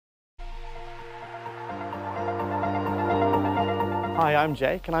Hi, I'm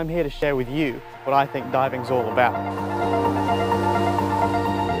Jake and I'm here to share with you what I think diving's all about.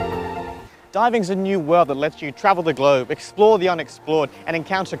 Diving's a new world that lets you travel the globe, explore the unexplored and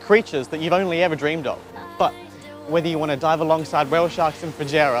encounter creatures that you've only ever dreamed of. But whether you want to dive alongside whale sharks in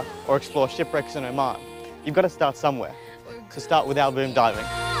Fujairah or explore shipwrecks in Oman, you've got to start somewhere. So start with our boom diving.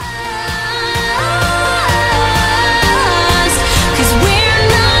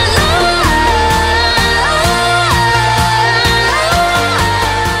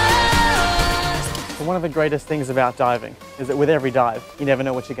 One of the greatest things about diving is that with every dive, you never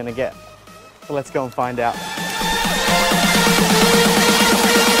know what you're going to get. So let's go and find out.